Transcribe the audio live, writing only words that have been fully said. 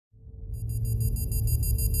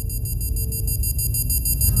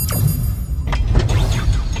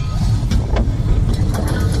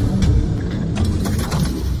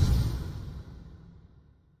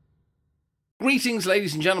Greetings,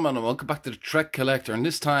 ladies and gentlemen, and welcome back to the Trek Collector. And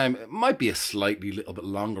this time, it might be a little bit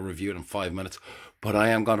longer review than 5 minutes, but I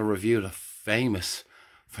am going to review the famous,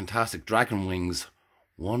 fantastic Dragon Wings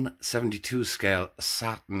 1/72 scale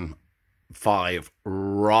Saturn V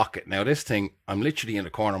Rocket. Now, this thing, I'm literally in the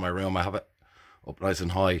corner of my room. I have it up nice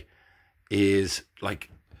and high. Is like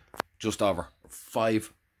just over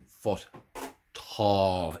 5 foot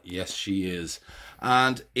tall. Yes, she is.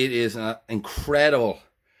 And it is an incredible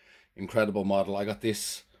model. I got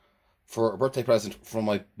this for a birthday present from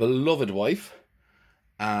my beloved wife,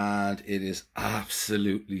 and it is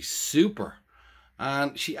absolutely super.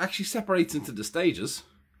 And she actually separates into the stages,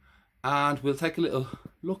 and we'll take a little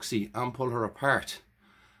look-see and pull her apart,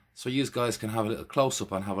 so you guys can have a little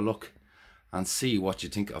close-up and have a look and see what you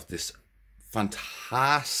think of this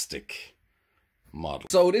fantastic model.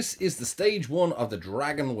 So this is the stage 1 of the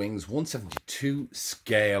Dragon Wings 1/72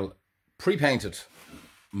 scale pre-painted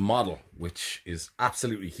model, which is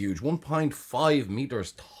absolutely huge. 1.5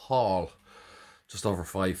 meters tall, just over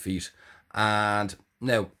 5 feet. And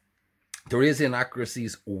now there is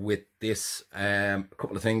inaccuracies with this. A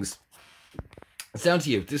couple of things. It's down to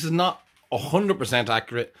you. This is not 100%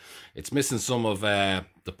 accurate. It's missing some of the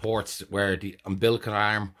ports where the umbilical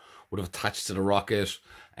arm would have attached to the rocket.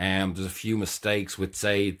 There's a few mistakes with,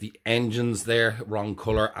 say, the engines there, wrong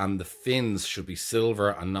color, and the fins should be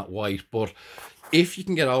silver and not white. But if you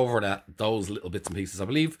can get over those little bits and pieces, I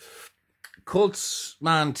believe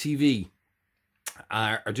Cultsman TV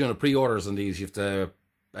are doing a pre-orders on these. You have to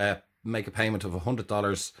make a payment of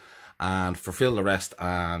 $100 and fulfill the rest,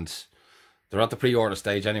 and they're at the pre-order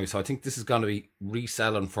stage anyway. So I think this is going to be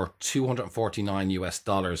reselling for $249 US.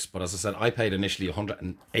 But as I said, I paid initially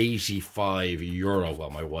 185 euro. Well,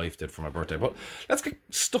 my wife did for my birthday. But let's get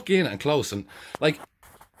stuck in and close. And like,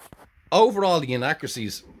 overall, the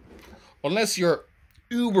inaccuracies, unless you're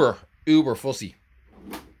uber fussy,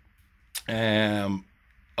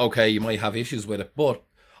 okay, you might have issues with it. But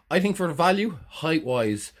I think for the value,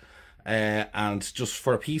 height-wise, and just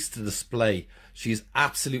for a piece to display, she's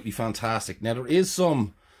absolutely fantastic. Now, there is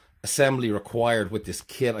some assembly required with this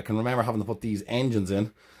kit. I can remember having to put these engines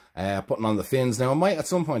in, putting on the fins. Now, I might at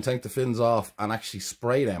some point take the fins off and actually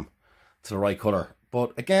spray them to the right colour.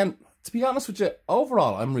 But again, to be honest with you,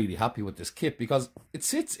 overall, I'm really happy with this kit because it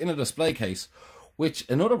sits in a display case, which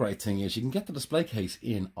another great thing is you can get the display case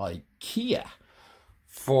in IKEA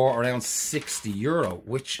for around 60 euro,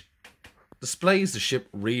 which displays the ship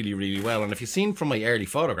really well. And if you've seen from my early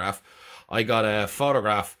photograph, I got a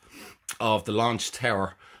photograph of the launch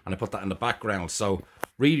tower and I put that in the background. So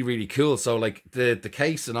really cool. So like the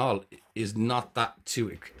case and all is not that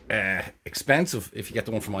too expensive if you get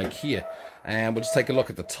the one from IKEA. And we'll just take a look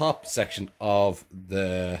at the top section of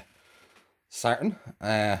the Saturn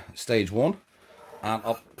stage 1, and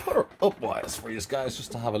I'll put her upwise for you guys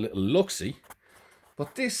just to have a little look-see.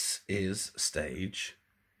 But this is stage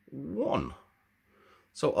 1.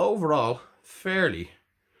 So overall, fairly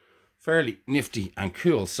nifty and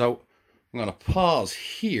cool. So I'm going to pause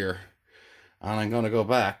here and I'm going to go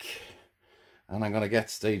back and I'm going to get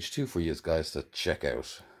stage 2 for you guys to check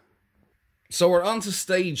out. So we're on to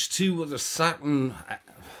stage 2 of the Saturn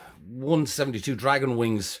 1/72 Dragon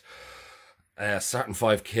Wings Saturn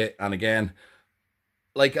V kit. And again,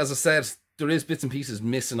 like as I said, there is bits and pieces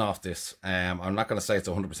missing off this. I'm not going to say it's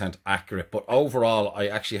 100% accurate, but overall, I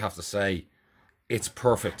actually have to say it's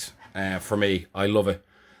perfect for me. I love it.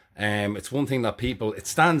 It's one thing that it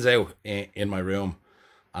stands out in my room,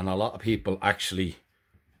 and a lot of people actually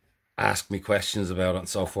ask me questions about it and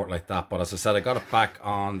so forth like that. But as I said, I got it back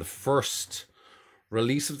on the first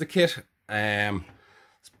release of the kit.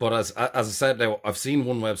 But as I said, now I've seen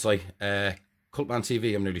one website, Cultman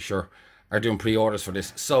TV, I'm nearly sure, are doing pre-orders for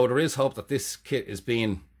this. So there is hope that this kit is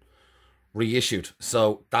being reissued.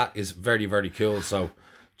 So that is very cool. So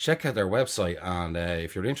check out their website, and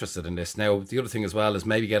if you're interested in this. Now, the other thing as well is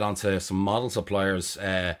maybe get onto some model suppliers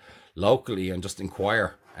locally and just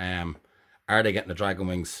inquire, are they getting the Dragon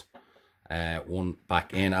Wings one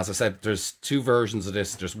back in? As I said, there's 2 versions of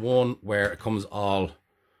this. There's one where it comes all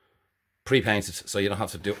pre-painted, so you don't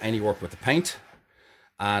have to do any work with the paint.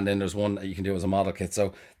 And then there's one that you can do as a model kit.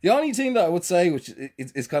 So the only thing that I would say, which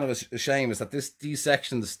is kind of a shame, is that these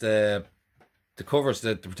sections, the covers,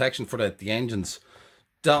 the protection for the engines,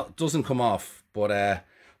 doesn't come off. But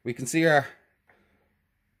we can see our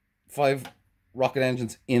 5 rocket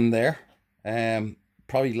engines in there.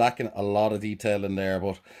 Probably lacking a lot of detail in there.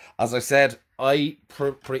 But as I said, I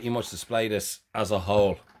pretty much display this as a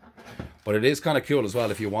whole. But it is kind of cool as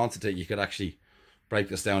well. If you wanted to, you could actually break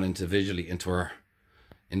this down visually into our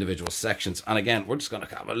individual sections. And again, we're just going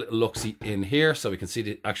to have a little look-see in here so we can see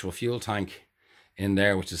the actual fuel tank in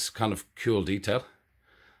there, which is kind of cool detail.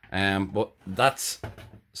 But that's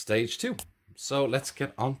stage 2. So let's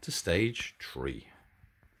get on to stage 3.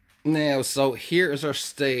 Now, so here is our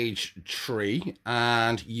stage 3,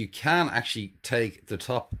 and you can actually take the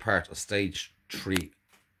top part of stage 3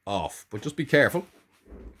 off, but just be careful.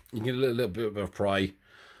 You can get a little bit of pry.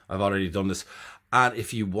 I've already done this. And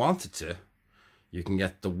if you wanted to, you can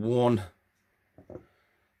get the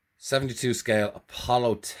 1/72 scale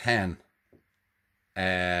Apollo 10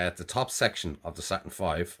 at the top section of the Saturn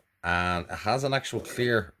V, and it has an actual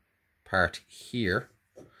clear part here,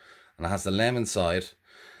 and it has the LEM inside,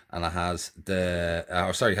 and it has the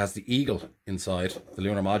it has the eagle inside. The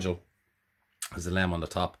lunar module has the LEM on the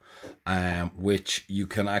top, which you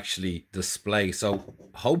can actually display. So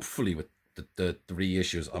hopefully with the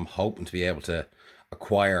reissues, I'm hoping to be able to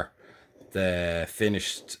acquire the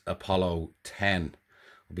finished Apollo 10,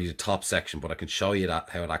 will be the top section, but I can show you that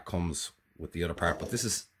how that comes with the other part. But this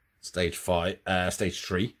is stage 3,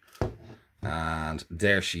 and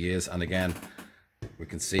there she is. And again, we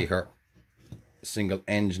can see her single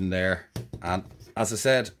engine there, and as I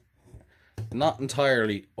said, not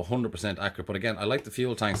entirely 100% accurate, but again, I like the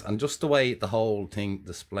fuel tanks and just the way the whole thing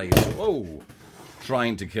displays. Whoa,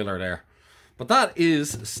 trying to kill her there. But that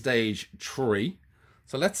is stage 3.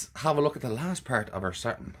 So let's have a look at the last part of our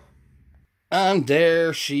Saturn. And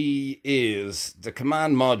there she is, the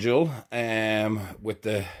command module, with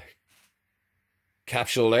the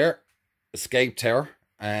capsule there, escape tower,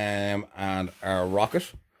 and our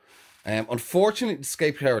rocket. Unfortunately, the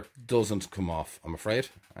escape tower doesn't come off, I'm afraid.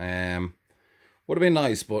 Would have been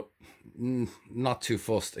nice, but not too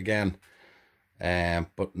fussed again.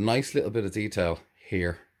 But nice little bit of detail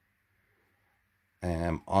here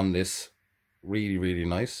on this. Really, really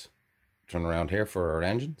nice. Turn around here for our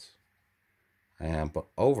engines. But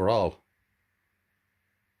overall,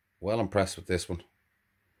 well impressed with this one.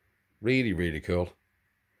 Really, really cool.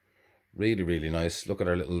 Really, really nice. Look at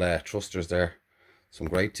our little thrusters there. Some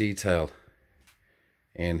great detail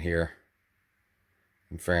in here.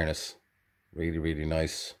 In fairness, really, really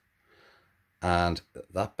nice. And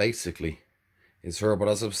that basically is her. But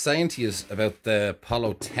as I was saying to you about the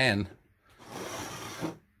Apollo 10,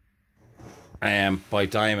 by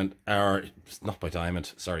Diamond, or not by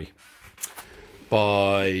Diamond, sorry,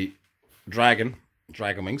 by Dragon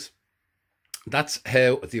Wings. That's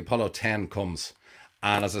how the Apollo 10 comes.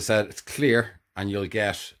 And as I said, it's clear, and you'll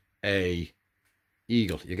get a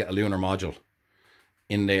eagle. You get a lunar module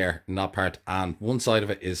in there, in that part, and one side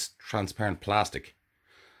of it is transparent plastic,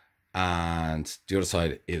 and the other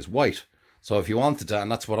side is white. So if you wanted to,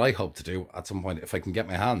 and that's what I hope to do at some point, if I can get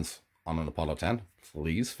my hands on an Apollo 10,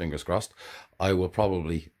 please, fingers crossed, I will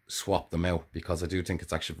probably swap them out, because I do think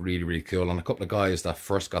it's actually really, really cool. And a couple of guys that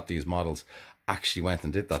first got these models actually went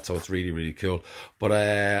and did that, so it's really, really cool. But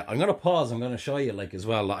I'm gonna pause. I'm gonna show you, like, as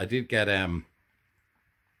well, I did get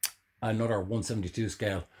another 1/72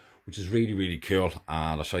 scale, which is really, really cool,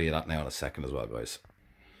 and I'll show you that now in a second as well, guys.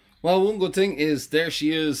 Well, one good thing is there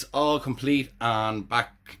she is, all complete and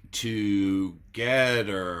back together.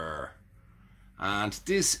 And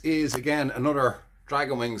this is again another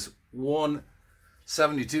Dragon Wings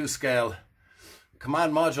 1/72 scale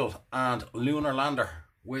command module and lunar lander,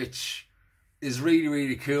 which is really,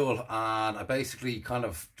 really cool. And I basically kind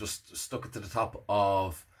of just stuck it to the top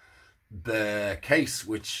of the case,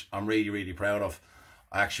 which I'm really, really proud of.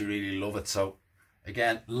 I actually really love it. So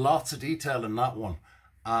again, lots of detail in that one.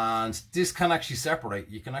 And this can actually separate.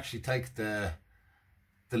 You can actually take the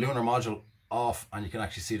lunar module off, and you can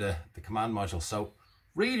actually see the command module. So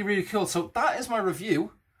really, really cool. So that is my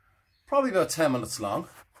review. Probably about 10 minutes long.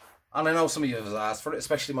 And I know some of you have asked for it,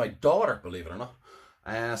 especially my daughter, believe it or not.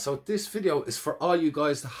 So this video is for all you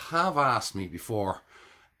guys that have asked me before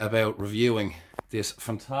about reviewing this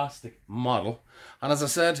fantastic model. And as I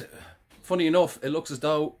said, funny enough, it looks as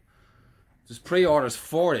though there's pre-orders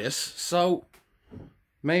for this. So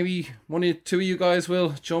maybe one or two of you guys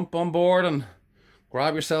will jump on board and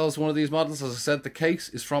grab yourselves one of these models. As I said, the case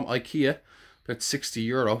is from IKEA, about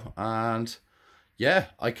 €60. And yeah,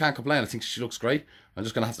 I can't complain. I think she looks great. I'm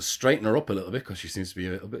just going to have to straighten her up a little bit, because she seems to be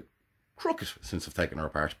a little bit crooked since I've taken her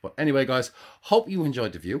apart. But anyway, guys, hope you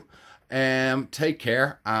enjoyed the view. Take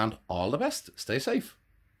care and all the best. Stay safe.